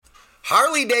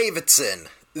Harley Davidson,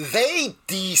 they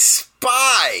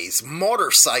despise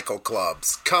motorcycle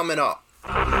clubs coming up.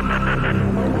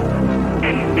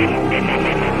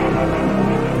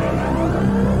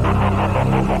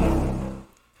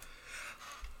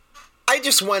 I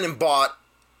just went and bought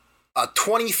a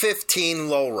 2015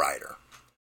 lowrider.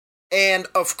 And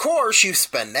of course, you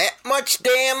spend that much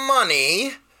damn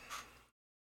money,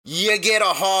 you get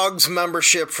a Hogs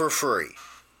membership for free.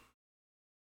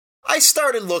 I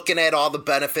started looking at all the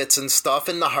benefits and stuff,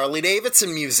 and the Harley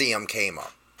Davidson Museum came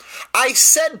up. I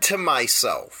said to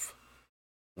myself,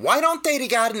 why don't they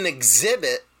got an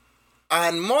exhibit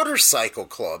on motorcycle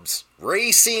clubs,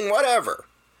 racing, whatever?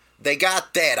 They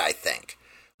got that, I think.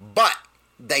 But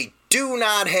they do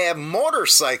not have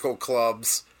motorcycle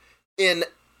clubs in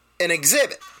an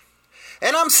exhibit.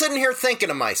 And I'm sitting here thinking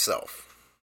to myself,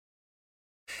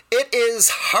 it is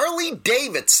Harley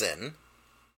Davidson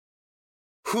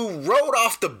who rode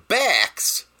off the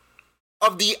backs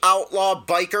of the outlaw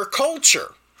biker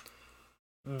culture.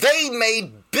 They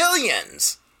made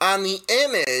billions on the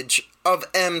image of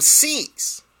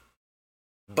MCs,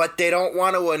 but they don't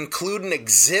want to include an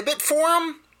exhibit for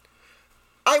them?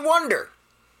 I wonder.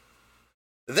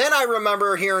 Then I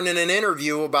remember hearing in an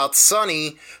interview about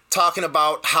Sonny talking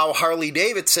about how Harley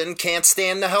Davidson can't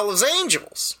stand the Hells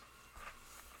Angels.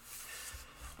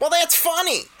 Well, that's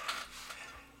funny,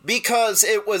 because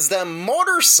it was them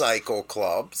motorcycle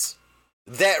clubs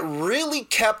that really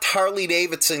kept Harley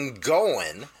Davidson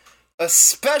going,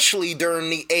 especially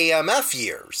during the AMF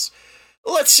years.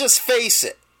 Let's just face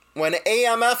it, when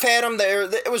AMF had them there,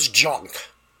 it was junk.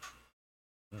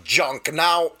 Junk.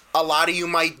 Now, a lot of you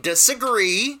might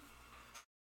disagree,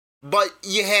 but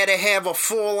you had to have a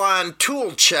full-on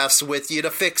tool chest with you to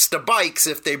fix the bikes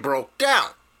if they broke down.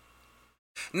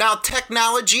 Now,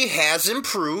 technology has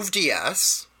improved,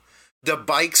 yes. The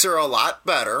bikes are a lot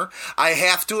better. I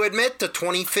have to admit, the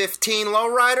 2015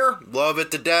 lowrider, love it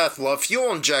to death, love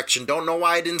fuel injection, don't know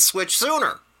why I didn't switch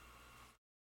sooner.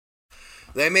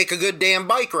 They make a good damn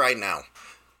bike right now.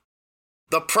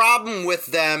 The problem with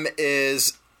them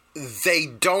is they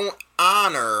don't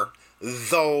honor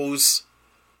those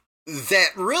that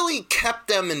really kept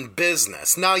them in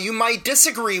business. Now, you might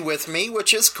disagree with me,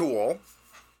 which is cool,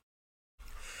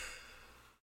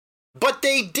 but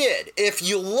they did. If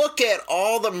you look at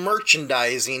all the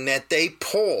merchandising that they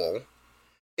pull,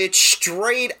 it's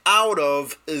straight out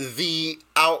of the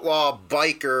outlaw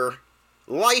biker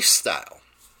lifestyle.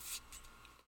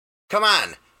 Come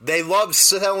on. They love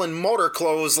selling motor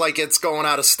clothes like it's going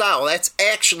out of style. That's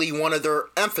actually one of their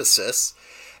emphasis.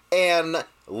 And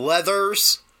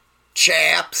leathers,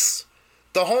 chaps,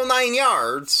 the whole 9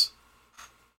 yards,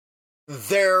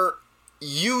 they're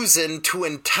using to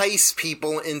entice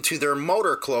people into their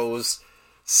motor clothes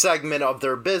segment of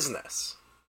their business.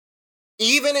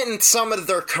 Even in some of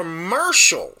their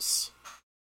commercials,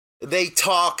 they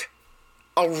talk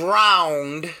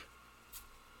around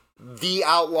the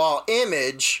outlaw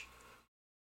image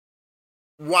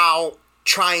while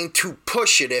trying to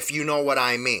push it, if you know what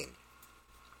I mean.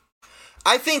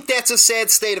 I think that's a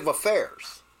sad state of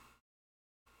affairs.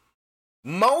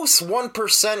 Most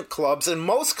 1% clubs and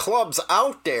most clubs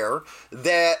out there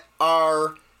that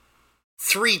are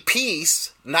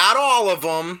three-piece, not all of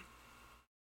them,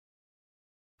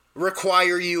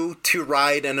 require you to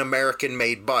ride an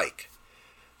American-made bike.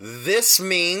 This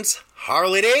means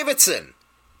Harley Davidson.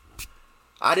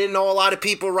 I didn't know a lot of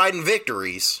people riding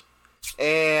Victories.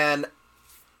 And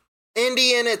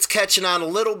Indian, it's catching on a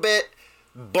little bit,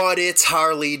 but it's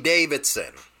Harley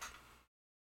Davidson.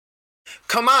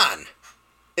 Come on.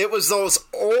 It was those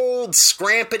old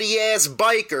scrampity-ass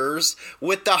bikers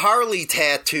with the Harley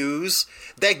tattoos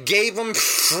that gave them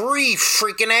free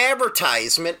freaking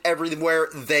advertisement everywhere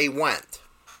they went.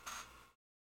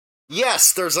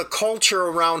 Yes, there's a culture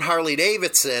around Harley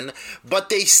Davidson, but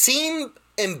they seem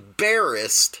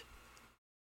embarrassed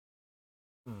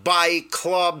by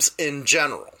clubs in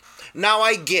general. Now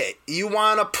I get, you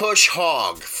want to push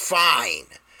Hog, fine.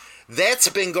 That's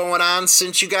been going on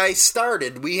since you guys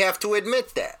started, we have to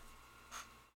admit that.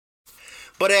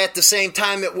 But at the same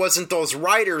time, it wasn't those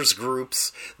riders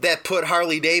groups that put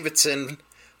Harley Davidson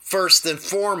first and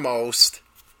foremost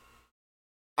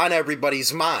on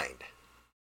everybody's mind.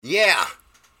 Yeah,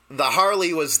 the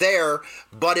Harley was there,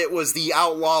 but it was the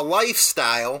outlaw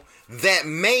lifestyle that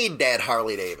made that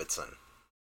Harley Davidson.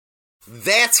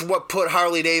 That's what put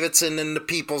Harley Davidson into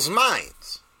people's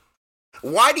minds.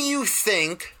 Why do you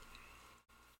think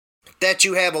that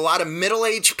you have a lot of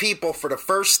middle-aged people for the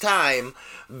first time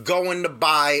going to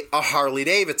buy a Harley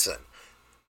Davidson?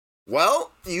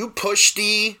 Well, you push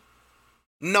the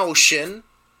notion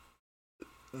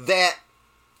that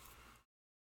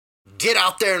get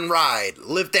out there and ride,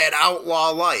 live that outlaw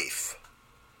life.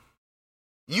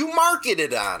 You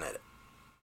marketed on it.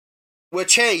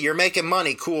 Which, hey, you're making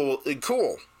money, cool.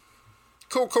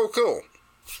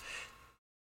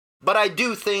 But I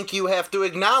do think you have to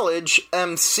acknowledge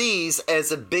MCs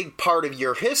as a big part of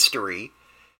your history,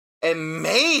 and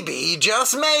maybe,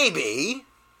 just maybe,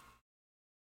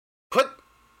 put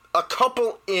a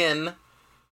couple in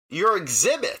your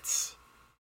exhibits.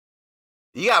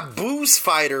 You got booze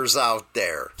fighters out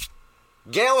there,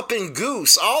 Galloping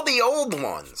Goose, all the old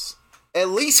ones. At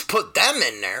least put them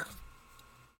in there.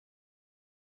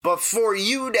 But for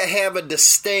you to have a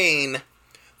disdain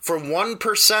for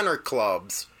 1%er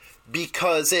clubs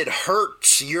because it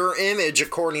hurts your image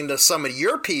according to some of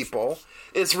your people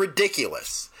is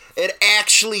ridiculous. It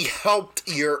actually helped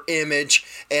your image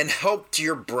and helped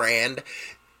your brand.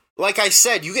 Like I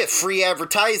said, you get free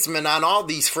advertisement on all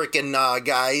these freaking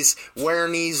guys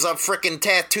wearing these freaking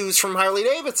tattoos from Harley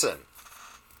Davidson.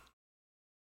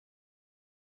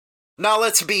 Now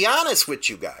let's be honest with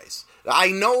you guys.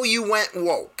 I know you went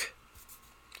woke.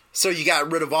 So you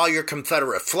got rid of all your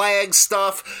Confederate flag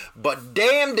stuff, but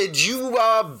damn did you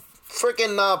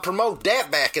freaking promote that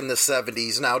back in the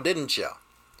 70s now, didn't you?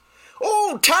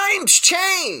 Oh, times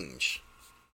change.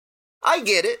 I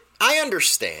get it. I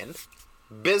understand.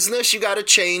 Business, you got to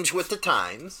change with the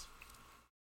times.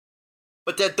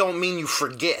 But that don't mean you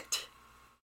forget.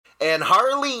 And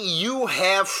Harley, you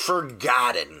have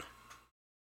forgotten.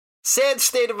 Sad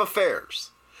state of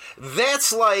affairs.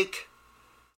 That's like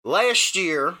last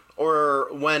year, or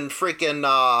when freaking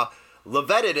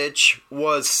Levitovich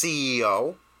was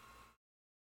CEO,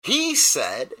 he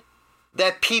said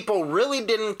that people really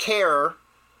didn't care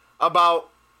about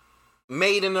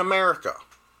Made in America.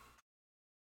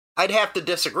 I'd have to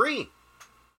disagree.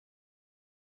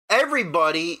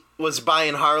 Everybody was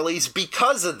buying Harleys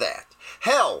because of that.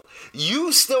 Hell,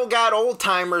 you still got old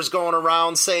timers going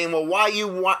around saying, well, why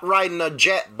you riding a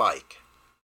jet bike?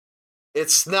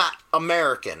 It's not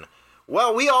American.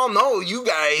 Well, we all know you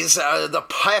guys,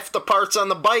 half the parts on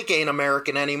the bike ain't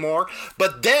American anymore.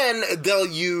 But then they'll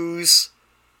use,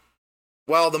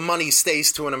 well, the money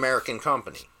stays to an American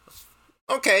company.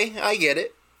 Okay, I get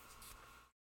it.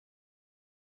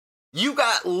 You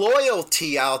got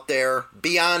loyalty out there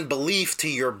beyond belief to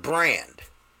your brand.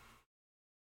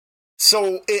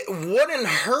 So it wouldn't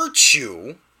hurt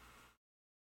you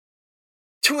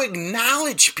to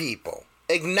acknowledge people,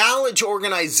 acknowledge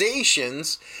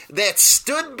organizations that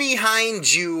stood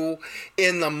behind you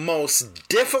in the most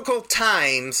difficult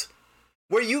times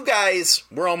where you guys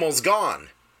were almost gone.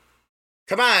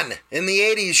 Come on, in the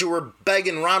 80s you were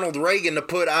begging Ronald Reagan to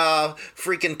put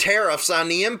freaking tariffs on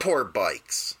the import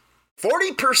bikes.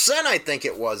 40% I think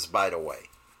it was, by the way.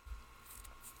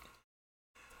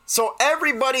 So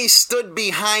everybody stood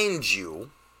behind you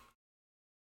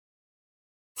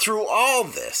through all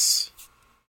this.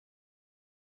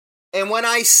 And when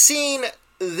I seen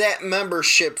that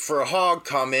membership for Hog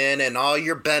come in and all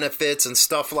your benefits and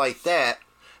stuff like that,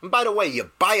 and by the way,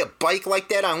 you buy a bike like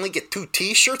that, I only get 2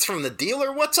 t-shirts from the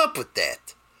dealer? What's up with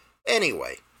that?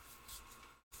 Anyway,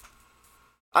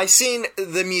 I seen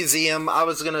the museum. I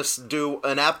was going to do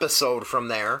an episode from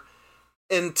there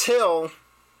until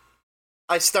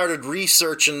I started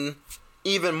researching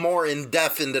even more in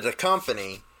depth into the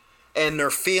company and their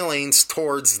feelings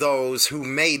towards those who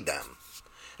made them.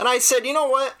 And I said, you know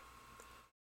what?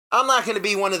 I'm not going to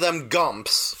be one of them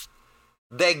gumps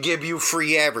that give you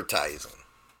free advertising.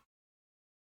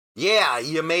 Yeah,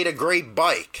 you made a great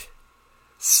bike.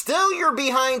 Still, you're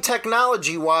behind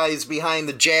technology-wise, behind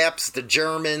the Japs, the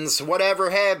Germans, whatever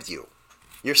have you.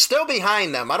 You're still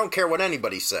behind them. I don't care what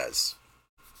anybody says.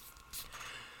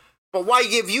 But why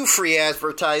give you free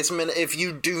advertisement if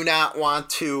you do not want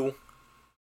to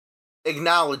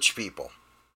acknowledge people?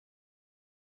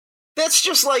 That's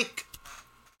just like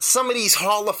some of these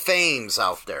Hall of Fames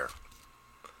out there.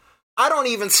 I don't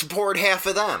even support half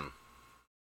of them.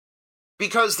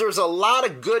 Because there's a lot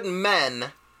of good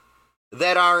men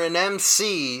that are in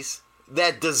MCs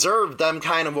that deserve them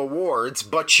kind of awards,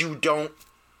 but you don't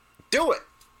do it.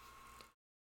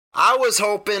 I was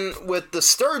hoping with the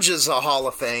Sturgis Hall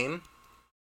of Fame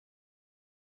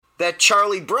that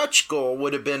Charlie Bretschko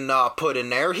would have been put in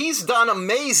there. He's done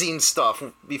amazing stuff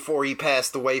before he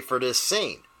passed away for this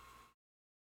scene.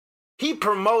 He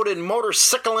promoted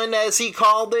motorcycling, as he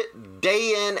called it,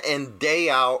 day in and day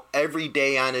out, every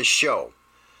day on his show.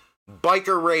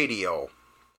 Biker Radio.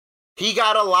 He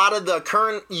got a lot of the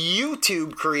current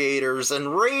YouTube creators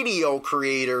and radio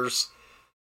creators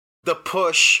to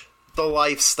push the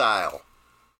lifestyle.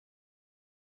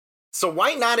 So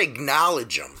why not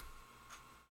acknowledge him?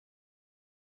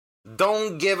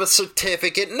 Don't give a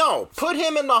certificate. No, put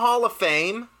him in the Hall of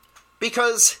Fame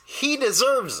because he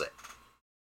deserves it.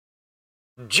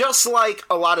 Just like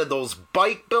a lot of those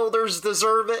bike builders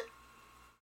deserve it.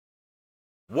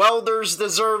 Welders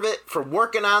deserve it for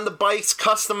working on the bikes,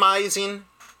 customizing.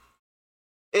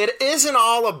 It isn't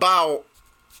all about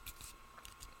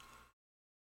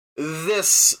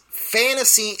this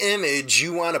fantasy image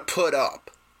you want to put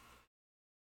up.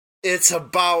 It's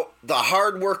about the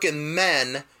hardworking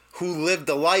men who live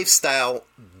the lifestyle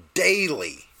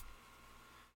daily.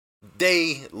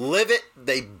 They live it,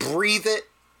 they breathe it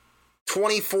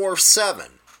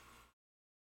 24/7.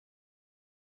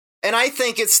 And I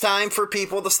think it's time for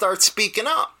people to start speaking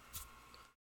up.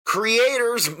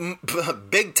 Creators,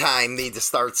 big time, need to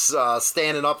start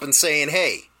standing up and saying,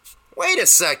 hey, wait a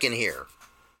second here.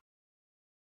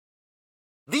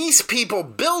 These people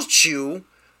built you,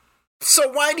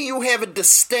 so why do you have a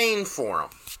disdain for them?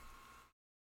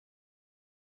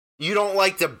 You don't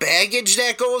like the baggage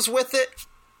that goes with it?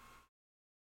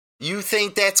 You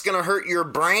think that's going to hurt your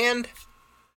brand?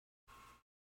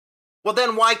 Well,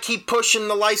 then why keep pushing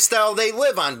the lifestyle they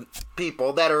live on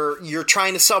people that you're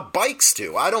trying to sell bikes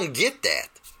to? I don't get that.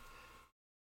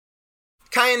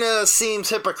 Kind of seems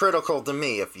hypocritical to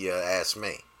me, if you ask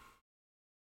me.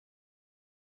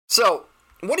 So,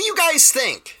 what do you guys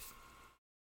think?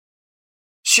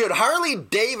 Should Harley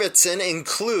Davidson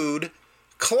include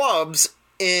clubs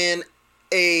in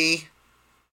a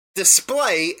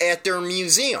display at their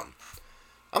museum?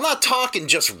 I'm not talking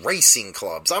just racing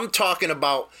clubs. I'm talking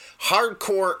about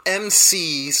hardcore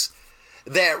MCs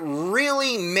that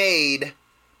really made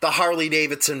the Harley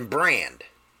Davidson brand.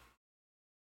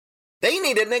 They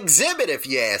need an exhibit, if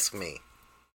you ask me.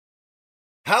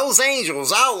 Hells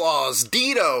Angels, Outlaws,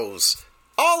 Ditos,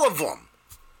 all of them.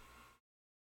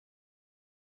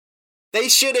 They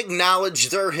should acknowledge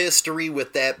their history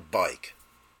with that bike.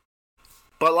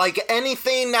 But like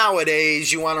anything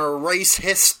nowadays, you want to erase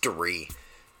history.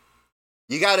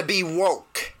 You gotta be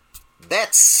woke.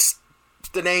 That's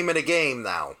the name of the game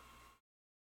now.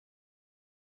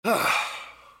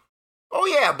 Oh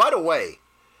yeah, by the way,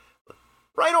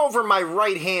 right over my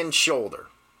right hand shoulder.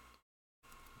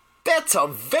 That's a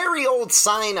very old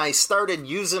sign I started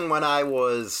using when I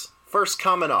was first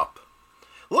coming up.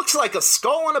 Looks like a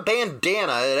skull and a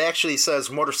bandana. It actually says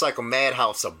Motorcycle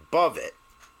Madhouse above it.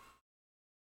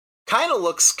 Kind of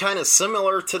looks kind of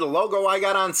similar to the logo I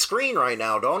got on screen right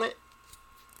now, don't it?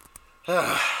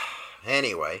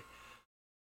 Anyway.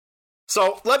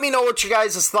 So, let me know what you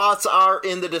guys' thoughts are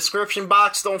in the description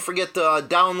box. Don't forget to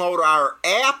download our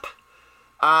app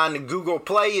on Google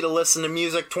Play to listen to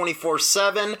music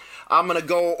 24/7. I'm going to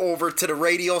go over to the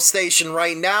radio station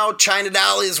right now. China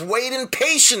Doll is waiting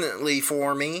patiently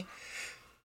for me.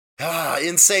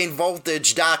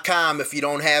 InsaneVoltage.com. If you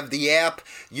don't have the app,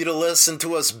 you'd listen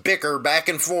to us bicker back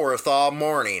and forth all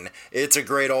morning. It's a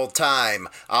great old time.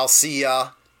 I'll see ya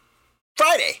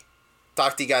Friday.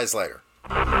 Talk to you guys later.